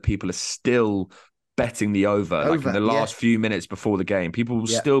this is that people are still betting the over. Like in the last few minutes before the game. People will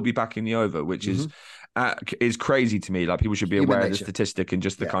still be backing the over, which is crazy to me. Like people should be aware of the statistic and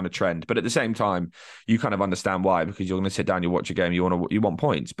just the kind of trend. But at the same time, you kind of understand why, because you're going to sit down, you watch a game, you want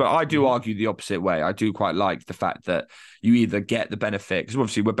points. But I do argue the opposite way. I do quite like the fact that you either get the benefit, because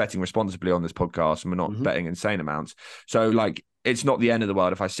obviously we're betting responsibly on this podcast and we're not betting insane amounts. So like, it's not the end of the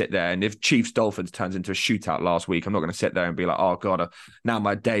world if I sit there and if Chiefs Dolphins turns into a shootout last week, I'm not going to sit there and be like, oh God, now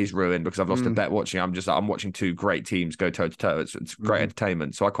my day's ruined because I've lost a bet watching. I'm watching 2 great teams go toe to toe. It's great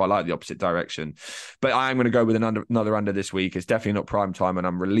entertainment. So I quite like the opposite direction, but I am going to go with another under this week. It's definitely not prime time and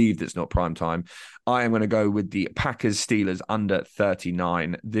I'm relieved it's not prime time. I am going to go with the Packers Steelers under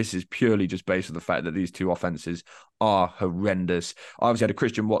 39. This is purely just based on the fact that these 2 offenses are horrendous. I obviously had a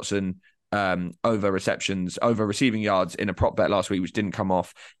Christian Watson over receiving yards in a prop bet last week, which didn't come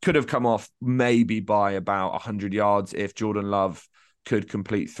off. Could have come off maybe by about 100 yards if Jordan Love could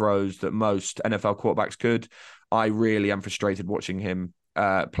complete throws that most NFL quarterbacks could. I really am frustrated watching him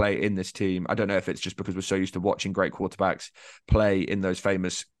play in this team. I don't know if it's just because we're so used to watching great quarterbacks play in those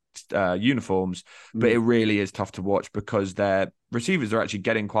famous uniforms, but it really is tough to watch because their receivers are actually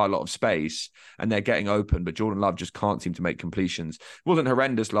getting quite a lot of space and they're getting open, but Jordan Love just can't seem to make completions. It wasn't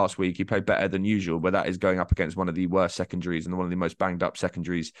horrendous last week. He played better than usual, but that is going up against one of the worst secondaries and one of the most banged up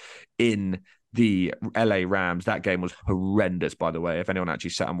secondaries in the LA Rams. That game was horrendous, by the way. If anyone actually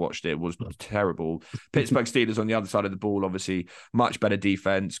sat and watched it, it was terrible. Pittsburgh Steelers on the other side of the ball, obviously much better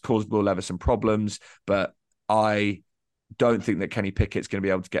defense, caused Will Levis some problems, but I Don't think that Kenny Pickett's going to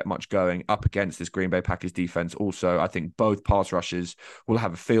be able to get much going up against this Green Bay Packers defense. Also, I think both pass rushers will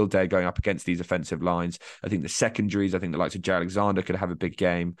have a field day going up against these offensive lines. I think the secondaries, I think the likes of Jay Alexander could have a big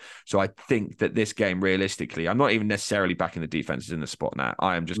game. So I think that this game, realistically, I'm not even necessarily backing the defenses in the spot now.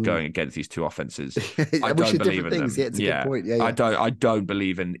 I am just going against these two offenses. I don't believe in them. Yeah, it's a good point. Yeah. I don't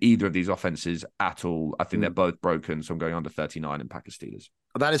believe in either of these offenses at all. I think they're both broken. So I'm going under 39 in Packers Steelers.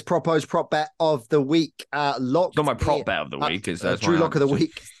 That is Propo's prop bet of the week. Locked. It's not my prop bet of the week. It's Drew Lock of the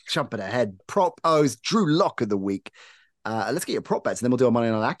week. Jumping ahead. Propo's Drew Lock of the week. Let's get your prop bets, and then we'll do our money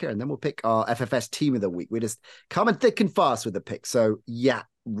on Acker, and then we'll pick our FFS team of the week. We're just coming thick and fast with the picks. So yeah,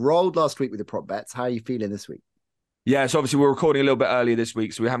 rolled last week with the prop bets. How are you feeling this week? Yeah, so obviously we're recording a little bit earlier this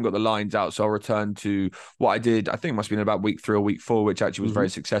week, so we haven't got the lines out. So I'll return to what I did. I think it must have been about week 3 or week 4, which actually was very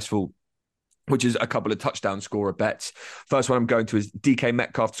successful, which is a couple of touchdown scorer bets. First one I'm going to is DK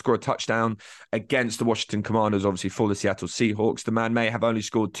Metcalf to score a touchdown against the Washington Commanders, obviously for the Seattle Seahawks. The man may have only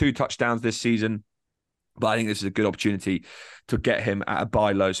scored 2 touchdowns this season, but I think this is a good opportunity to get him at a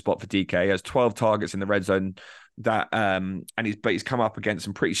buy low spot for DK. He has 12 targets in the red zone, and he's come up against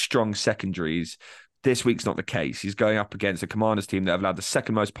some pretty strong secondaries. This week's not the case. He's going up against a Commanders team that have allowed the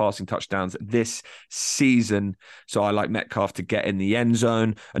second most passing touchdowns this season. So I like Metcalf to get in the end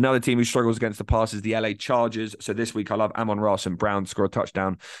zone. Another team who struggles against the pass is the LA Chargers. So this week I love Amon-Ra St. Brown to score a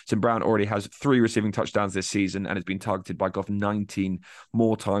touchdown. St. Brown already has 3 receiving touchdowns this season and has been targeted by Goff 19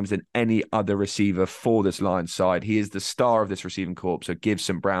 more times than any other receiver for this Lions side. He is the star of this receiving corps. So give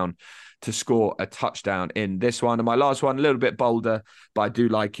St. Brown to score a touchdown in this one. And my last one, a little bit bolder, but I do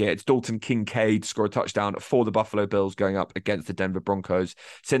like it. It's Dalton Kincaid to score a touchdown for the Buffalo Bills going up against the Denver Broncos.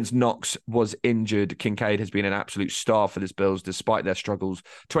 Since Knox was injured, Kincaid has been an absolute star for this Bills despite their struggles.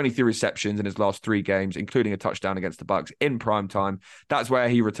 23 receptions in his last 3 games, including a touchdown against the Bucs in prime time. That's where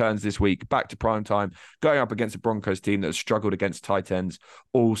he returns this week, back to prime time, going up against the Broncos team that has struggled against tight ends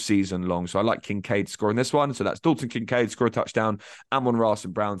all season long. So I like Kincaid scoring this one. So that's Dalton Kincaid score a touchdown, Amon-Ra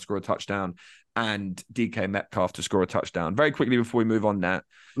St. Brown score a touchdown, and DK Metcalf to score a touchdown. Very quickly before we move on, Nat,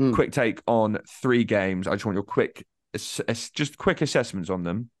 quick take on 3 games. I just want your quick assessments on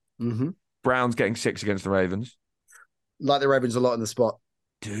them. Browns getting 6 against the Ravens. Like the Ravens a lot in the spot.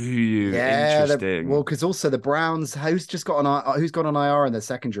 Do you? Yeah, interesting. Well, because also the Browns, who's gone on IR in their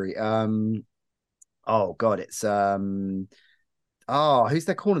secondary? Oh God, it's who's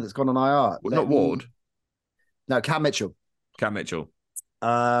their corner that's gone on IR? Well, not Ward. No, Cam Mitchell.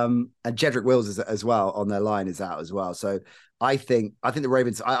 And Jedrick Wills is as well on their line is out as well. So I think the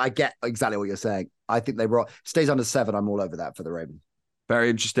Ravens, I get exactly what you're saying. I think stays under 7. I'm all over that for the Ravens. Very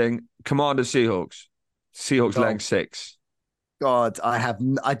interesting. Commanders Seahawks. Seahawks laying 6. God, I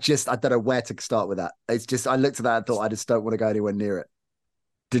don't know where to start with that. It's just, I looked at that and thought I just don't want to go anywhere near it.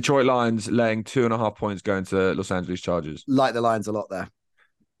 Detroit Lions laying 2.5 points going to Los Angeles Chargers. Like the Lions a lot there.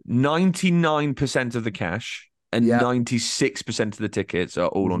 99% of the cash and 96% of the tickets are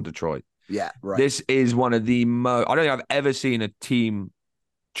all on Detroit. Yeah, right. This is one of the most... I don't think I've ever seen a team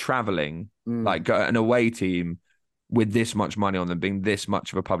traveling, like an away team, with this much money on them, being this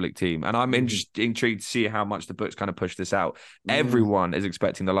much of a public team. And I'm intrigued to see how much the books kind of push this out. Everyone is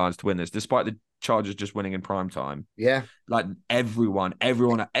expecting the Lions to win this, despite the Chargers just winning in prime time. Yeah. Like everyone,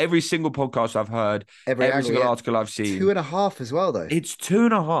 every single podcast I've heard, every single article I've seen. 2.5 as well, though. It's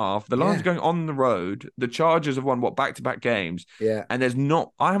 2.5. The Lions are going on the road. The Chargers have won, back-to-back games. Yeah. And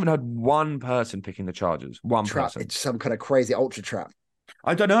I haven't heard one person picking the Chargers. One person. It's some kind of crazy ultra trap.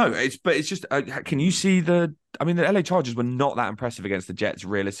 I don't know. It's just, can you see the LA Chargers were not that impressive against the Jets,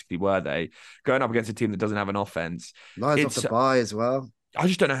 realistically, were they? Going up against a team that doesn't have an offense. Lions off the bye as well. I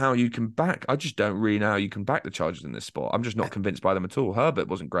just don't know how you can back. I just don't really know how you can back the Chargers in this spot. I'm just not convinced by them at all. Herbert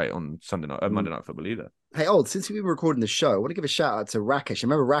wasn't great on Monday Night Football either. Hey, since we were recording the show, I want to give a shout out to Rakesh. I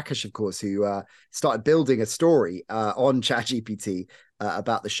remember Rakesh, of course, who started building a story on ChatGPT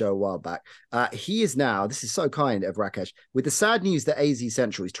about the show a while back. He is now, this is so kind of Rakesh, with the sad news that AZ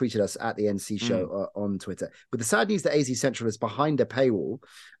Central, he's tweeted us at the NC show on Twitter, with the sad news that AZ Central is behind a paywall,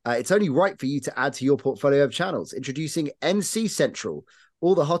 it's only right for you to add to your portfolio of channels. Introducing NC Central,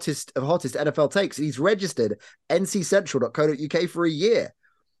 all the hottest NFL takes. He's registered nccentral.co.uk for a year.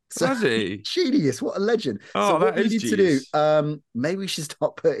 So has he? Genius, what a legend. So what we need to do, maybe we should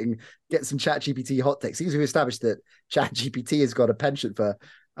start get some ChatGPT hot takes. Because we've established that ChatGPT has got a penchant for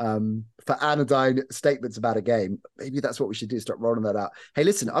anodyne statements about a game. Maybe that's what we should do, start rolling that out. Hey,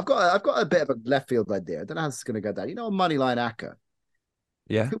 listen, I've got a bit of a left field idea. I don't know how this is going to go down. You know, on Moneyline Acker.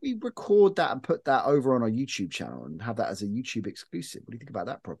 Yeah. Could we record that and put that over on our YouTube channel and have that as a YouTube exclusive? What do you think about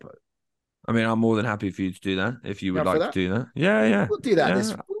that, Propo? I mean, I'm more than happy for you to do that if you would like to do that. Yeah. We'll do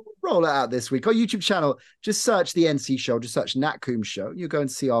that. roll it out this week. Our YouTube channel, just search the NC show, just search Nat Coombs show. You go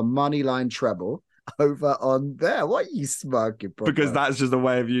and see our Moneyline treble over on there. What are you smirking, bro? Because that's just a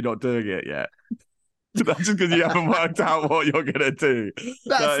way of you not doing it yet. That's just because you haven't worked out what you're going to do.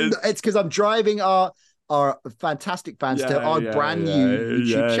 It's because I'm driving our fantastic fans to our brand new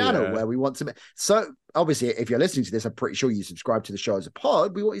YouTube channel where we want to. So obviously, if you're listening to this, I'm pretty sure you subscribe to the show as a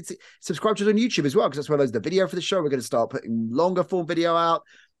pod. We want you to subscribe to us on YouTube as well, because that's where there's the video for the show. We're going to start putting longer form video out.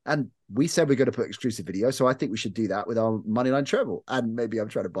 And we said we're going to put exclusive video, so I think we should do that with our Moneyline treble. And maybe I'm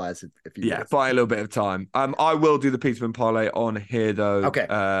trying to buy us a few minutes. Buy a little bit of time. I will do the Peterman parlay on here, though. Okay.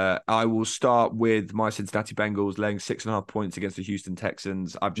 I will start with my Cincinnati Bengals laying 6.5 points against the Houston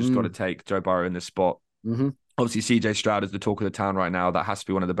Texans. I've just got to take Joe Burrow in this spot. Mm-hmm. Obviously, CJ Stroud is the talk of the town right now. That has to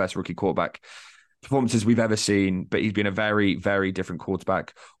be one of the best rookie quarterback performances we've ever seen, but he's been a very, very different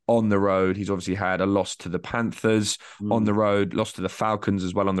quarterback on the road. He's obviously had a loss to the Panthers on the road, lost to the Falcons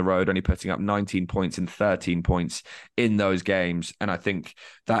as well on the road, only putting up 19 points and 13 points in those games. And I think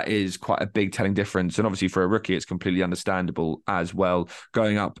that is quite a big telling difference. And obviously for a rookie, it's completely understandable as well.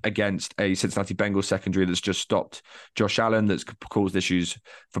 Going up against a Cincinnati Bengals secondary that's just stopped Josh Allen, that's caused issues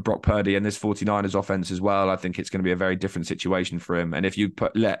for Brock Purdy and this 49ers offense as well. I think it's going to be a very different situation for him. And if you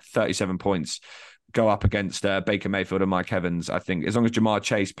let 37 points go up against Baker Mayfield and Mike Evans, I think as long as Jamar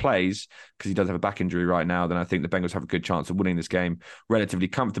Chase plays, because he does have a back injury right now, then I think the Bengals have a good chance of winning this game relatively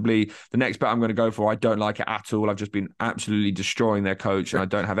comfortably. The next bet I'm going to go for, I don't like it at all. I've just been absolutely destroying their coach and I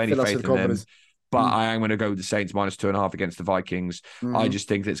don't have any faith in them. But I am going to go with the Saints minus 2.5 against the Vikings. I just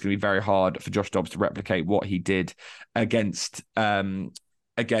think that it's going to be very hard for Josh Dobbs to replicate what he did against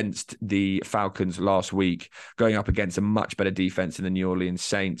the Falcons last week, going up against a much better defense in the New Orleans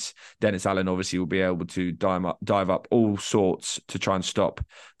Saints. Dennis Allen obviously will be able to dive up all sorts to try and stop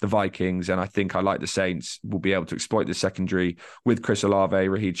the Vikings. And I think I like the Saints will be able to exploit the secondary with Chris Olave,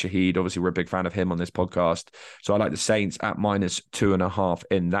 Raheed Shaheed. Obviously, we're a big fan of him on this podcast. So I like the Saints at minus 2.5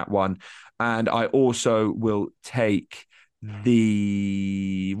 in that one. And I also will take what do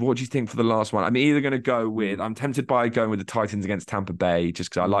you think for the last one? I'm either going to go with, I'm tempted by going with the Titans against Tampa Bay,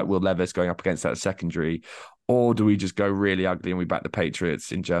 just because I like Will Levis going up against that secondary, or do we just go really ugly and we back the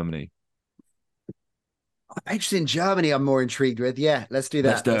Patriots in Germany? Patriots in Germany, I'm more intrigued with. Yeah, let's do that.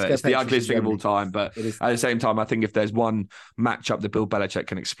 Let's do it. It's the ugliest thing of all time. But at the same time, I think if there's one matchup that Bill Belichick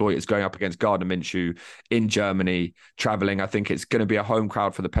can exploit, it's going up against Gardner Minshew in Germany, traveling. I think it's going to be a home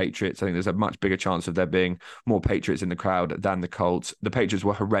crowd for the Patriots. I think there's a much bigger chance of there being more Patriots in the crowd than the Colts. The Patriots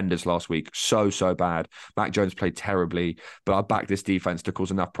were horrendous last week. So bad. Mac Jones played terribly, but I back this defense to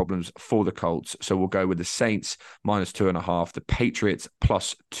cause enough problems for the Colts. So we'll go with the Saints minus 2.5, the Patriots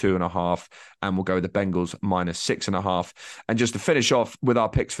plus 2.5, and we'll go with the Bengals minus 6.5. And just to finish off with our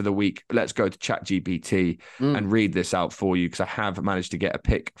picks for the week, let's go to ChatGPT and read this out for you, because I have managed to get a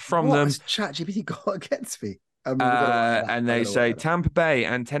pick from them. What has ChatGPT got against me? And they say Tampa Bay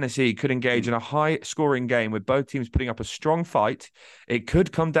and Tennessee could engage in a high-scoring game with both teams putting up a strong fight. It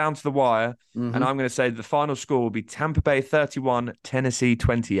could come down to the wire, and I'm going to say the final score will be Tampa Bay 31, Tennessee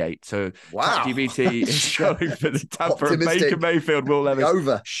 28. So ChatGPT is going for the Tampa Baker Mayfield Will Levis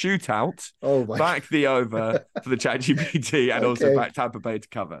shootout. Back the over for the ChatGPT and also back Tampa Bay to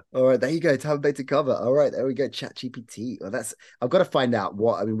cover. All right, there you go, Tampa Bay to cover. All right, there we go, ChatGPT. Well, I've got to find out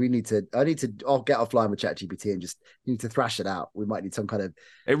what. I mean, I'll get offline with ChatGPT and just need to thrash it out. We might need some kind of.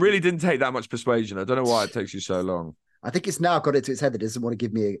 It really didn't take that much persuasion. I don't know why it takes you so long. I think it's now got it to its head that it doesn't want to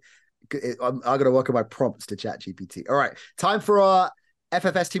give me I'm going to work on my prompts to ChatGPT. All right, time for our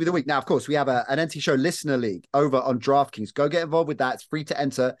FFS Team of the Week. Now, of course, we have an NT Show Listener League over on DraftKings. Go get involved with that. It's free to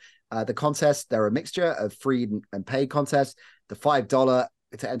enter the contest. They're a mixture of free and paid contests. The $5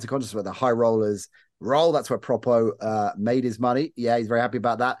 to enter contest where the high rollers roll. That's where Propo made his money. Yeah, he's very happy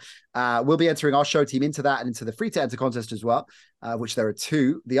about that. We'll be entering our show team into that and into the free to enter contest as well, which there are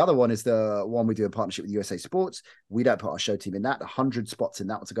two. The other one is the one we do in partnership with USA Sports. We don't put our show team in that. 100 spots in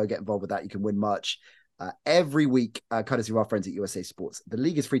that one. So go get involved with that. You can win merch every week, courtesy of our friends at USA Sports. The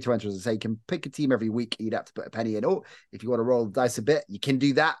league is free to enter, as I say. You can pick a team every week. You'd have to put a penny in, or if you want to roll the dice a bit, you can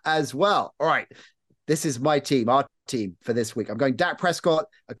do that as well. All right. This is my team, our team for this week. I'm going Dak Prescott,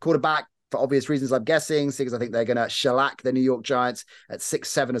 a quarterback, for obvious reasons, I'm guessing, because I think they're going to shellac the New York Giants at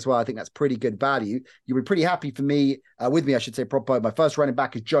 6-7 as well. I think that's pretty good value. You'll be pretty happy for me, with me, I should say, Propo. My first running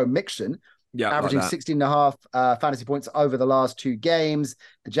back is Joe Mixon, averaging 16.5 fantasy points over the last two games.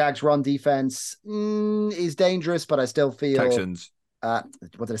 The Jags' run defense is dangerous, but I still feel... Texans. What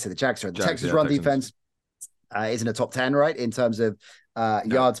did I say? The Jags Texans run defense is in the top 10, right, in terms of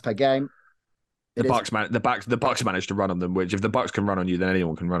yards per game. The Bucs managed to run on them, which if the Bucs can run on you, then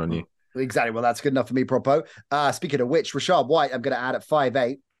anyone can run on you. Exactly. Well, that's good enough for me, Propo. Speaking of which, Rashad White, I'm going to add at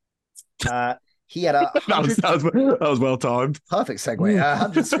 5'8". He had 100. that was well timed. Perfect segue.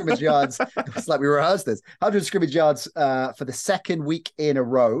 100 scrimmage yards. It's like we rehearsed this. 100 scrimmage yards for the second week in a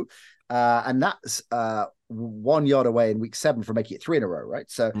row. And that's 1 yard away in week 7 from making it 3 in a row, right?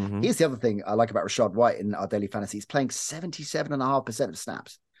 So here's the other thing I like about Rachaad White in our daily fantasy. He's playing 77.5% of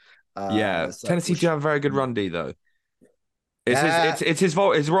snaps. So Tennessee do have a very good run D, though. It's his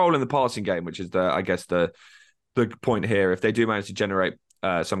role in the passing game, which is the point here. If they do manage to generate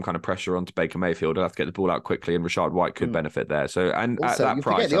some kind of pressure onto Baker Mayfield, they'll have to get the ball out quickly, and Rachaad White could benefit there. So, and also, at that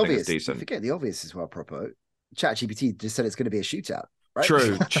price, I think it's decent. You forget the obvious as well, Propo. ChatGPT just said it's going to be a shootout. Right?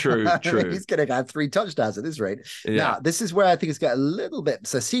 True. He's going to have 3 touchdowns at this rate. Yeah. Now, this is where I think it's got a little bit.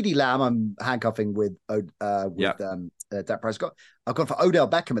 So, CeeDee Lamb, I'm handcuffing with Dak Prescott. I've gone for Odell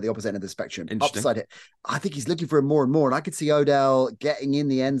Beckham at the opposite end of the spectrum. Upside it. I think he's looking for him more and more. And I could see Odell getting in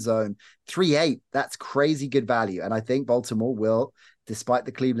the end zone. 3-8. That's crazy good value. And I think Baltimore will, despite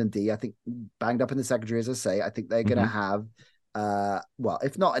the Cleveland D, I think banged up in the secondary, as I say, I think they're going to have,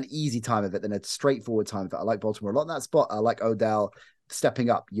 if not an easy time of it, then a straightforward time of it. I like Baltimore a lot in that spot. I like Odell stepping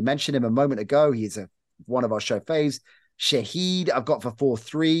up. You mentioned him a moment ago. He's one of our show faves. Shaheed, I've got for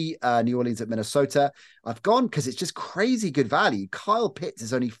 4-3, New Orleans at Minnesota. I've gone because it's just crazy good value. Kyle Pitts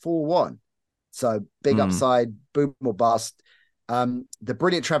is only 4-1. So big upside, boom or bust. The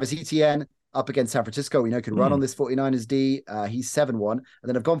brilliant Travis Etienne up against San Francisco. We know can run on this 49ers D. He's 7-1. And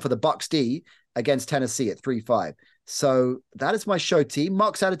then I've gone for the Bucs D against Tennessee at 3-5. So that is my show team.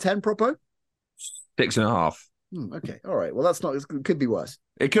 Marks out of 10, Propo? 6.5. Okay. All right. Well, that's not, it could be worse.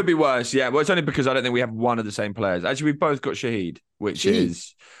 It could be worse. Yeah. Well, it's only because I don't think we have one of the same players. Actually, we've both got Shaheed, we've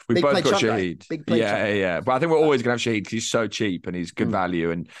both got Shaheed. Yeah. But I think we're always going to have Shaheed because he's so cheap and he's good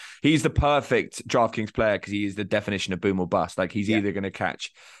value. And he's the perfect DraftKings player because he is the definition of boom or bust. Like he's either going to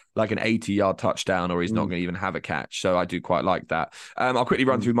catch like an 80-yard touchdown or he's not going to even have a catch. So I do quite like that. I'll quickly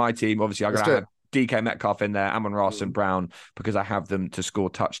run through my team. Obviously, I'm going to have DK Metcalf in there, Amon-Ra St. Brown, because I have them to score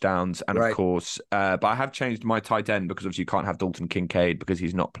touchdowns. And of course, but I have changed my tight end because obviously you can't have Dalton Kincaid because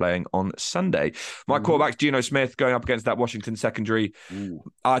he's not playing on Sunday. My quarterback's Geno Smith going up against that Washington secondary.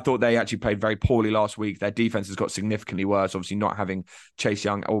 I thought they actually played very poorly last week. Their defense has got significantly worse, obviously not having Chase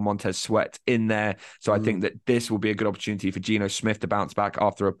Young or Montez Sweat in there. So I think that this will be a good opportunity for Geno Smith to bounce back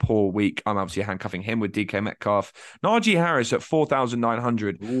after a poor week. I'm obviously handcuffing him with DK Metcalf. Najee Harris at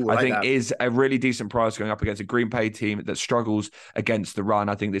 4,900, I think is a really decent price going up against a Green Bay team that struggles against the run.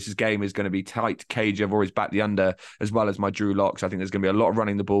 I think this game is going to be tight. Cage, I've always backed the under, as well as my Drew Locks. I think there's going to be a lot of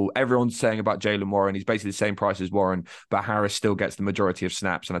running the ball. Everyone's saying about Jaylen Warren, he's basically the same price as Warren, but Harris still gets the majority of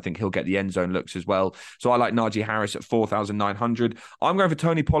snaps, and I think he'll get the end zone looks as well. So I like Najee Harris at 4,900. I'm going for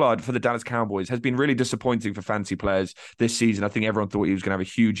Tony Pollard for the Dallas Cowboys. Has been really disappointing for fantasy players this season. I think everyone thought he was going to have a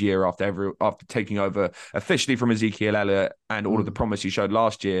huge year after taking over officially from Ezekiel Elliott and all of the promise he showed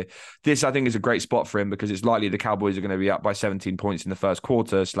last year. This, I think, is a great spot for him because it's likely the Cowboys are going to be up by 17 points in the first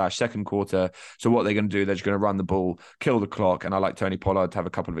quarter / second quarter. So what they're going to do, they're just going to run the ball, kill the clock. And I like Tony Pollard to have a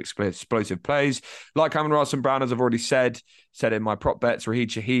couple of explosive plays. Like Amon-Ra St. Brown, as I've already said in my prop bets, Raheed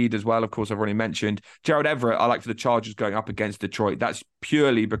Shaheed as well, of course, I've already mentioned. Gerald Everett, I like for the Chargers going up against Detroit. That's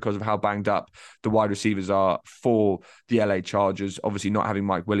purely because of how banged up the wide receivers are for the LA Chargers. Obviously not having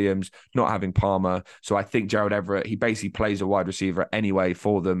Mike Williams, not having Palmer. So I think Gerald Everett, he basically plays a wide receiver anyway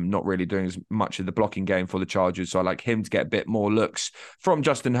for them, not really doing as much of the blocking game for the Chargers. So I like him to get a bit more looks from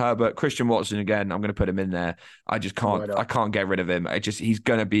Justin Herbert. Christian Watson, again, I'm going to put him in there. I just can't, I can't get rid of him. There's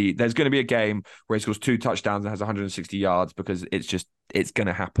going to be a game where he scores 2 touchdowns and has 160 yards because it's going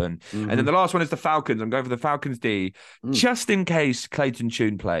to happen. And then the last one is the Falcons. I'm going for the Falcons D, just in case Clayton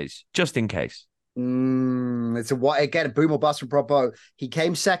Tune plays, just in case. It's a boom or bust from Propo. He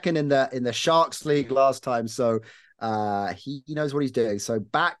came second in the Sharks League last time, so he knows what he's doing. So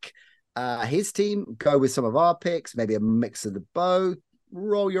back his team, go with some of our picks, maybe a mix of the both.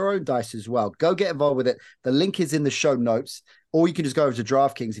 Roll your own dice as well. Go get involved with it. The link is in the show notes, or you can just go over to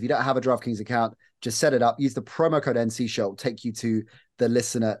DraftKings. If you don't have a DraftKings account, just set it up. Use the promo code NC Show. It'll take you to the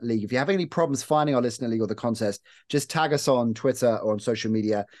Listener League. If you have any problems finding our Listener League or the contest, just tag us on Twitter or on social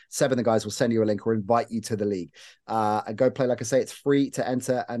media. Seven of the guys will send you a link or invite you to the league. And go play. Like I say, it's free to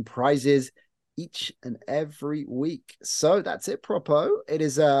enter and prizes each and every week. So that's it, Propo. It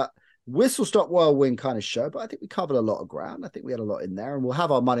is a whistle-stop whirlwind kind of show, but I think we covered a lot of ground. I think we had a lot in there, and we'll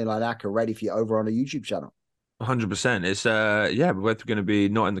have our Moneyline Acca ready for you over on our YouTube channel. 100%. It's we're both going to be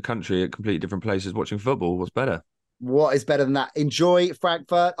not in the country at completely different places watching football. What's better? What is better than that? Enjoy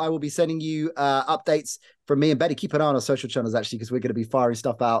Frankfurt. I will be sending you updates from me and Betty. Keep an eye on our social channels, actually, because we're going to be firing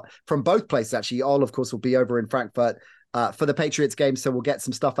stuff out from both places, actually. All, of course, will be over in Frankfurt for the Patriots game. So we'll get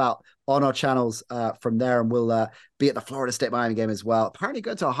some stuff out on our channels from there, and we'll be at the Florida State Miami game as well. Apparently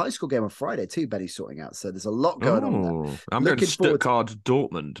going to a high school game on Friday too, Betty's sorting out. So there's a lot going on there. I'm going to Stuttgart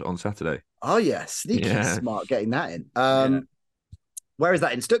Dortmund on Saturday. Oh, yeah. Sneaky smart getting that in. Where is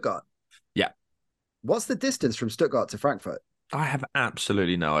that, in Stuttgart? Yeah. What's the distance from Stuttgart to Frankfurt? I have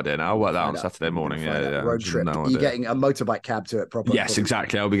absolutely no idea. I'll work that on Saturday morning. Road trip. You're getting a motorbike cab to it properly. Yes,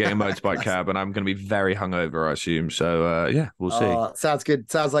 exactly. I'll be getting a motorbike cab, and I'm going to be very hungover, I assume. So, we'll see. Sounds good.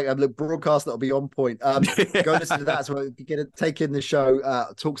 Sounds like a broadcast that'll be on point. Go listen to that. So we're going to take in the show.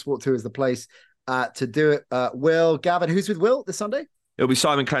 TalkSport 2 is the place to do it. Will, Gavin, who's with Will this Sunday? It'll be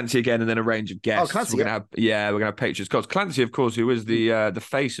Simon Clancy again, and then a range of guests. Oh, Clancy, we're going to have Patriots. Because Clancy, of course, who is the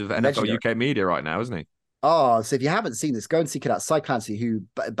face of NFL UK media right now, isn't he? Oh, so if you haven't seen this, go and seek it out. Cy Clancy, who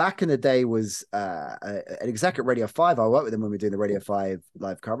back in the day was an exec at Radio 5. I worked with him when we were doing the Radio 5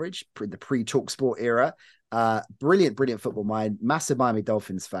 live coverage, the pre-TalkSport era. Brilliant football mind, massive Miami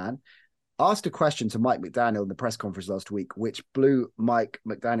Dolphins fan. Asked a question to Mike McDaniel in the press conference last week, which blew Mike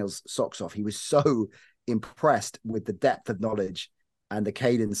McDaniel's socks off. He was so impressed with the depth of knowledge and the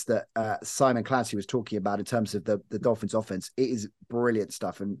cadence that Simon Clancy was talking about in terms of the Dolphins offense. It is brilliant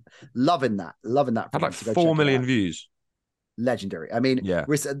stuff, and loving that. Had like 4 million views. Legendary. I mean,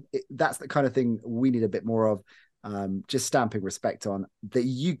 that's the kind of thing we need a bit more of, just stamping respect on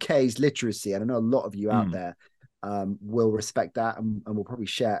the UK's literacy. And I know a lot of you out there will respect that and will probably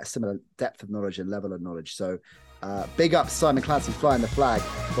share a similar depth of knowledge and level of knowledge. So big up Simon Clancy flying the flag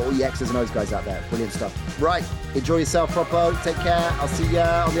for all you X's and O's guys out there. Brilliant stuff. Right. Enjoy yourself, Propo. Take care. I'll see you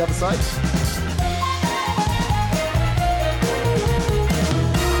on the other side.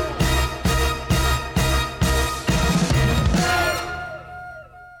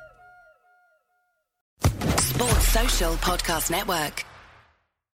 Sports Social Podcast Network.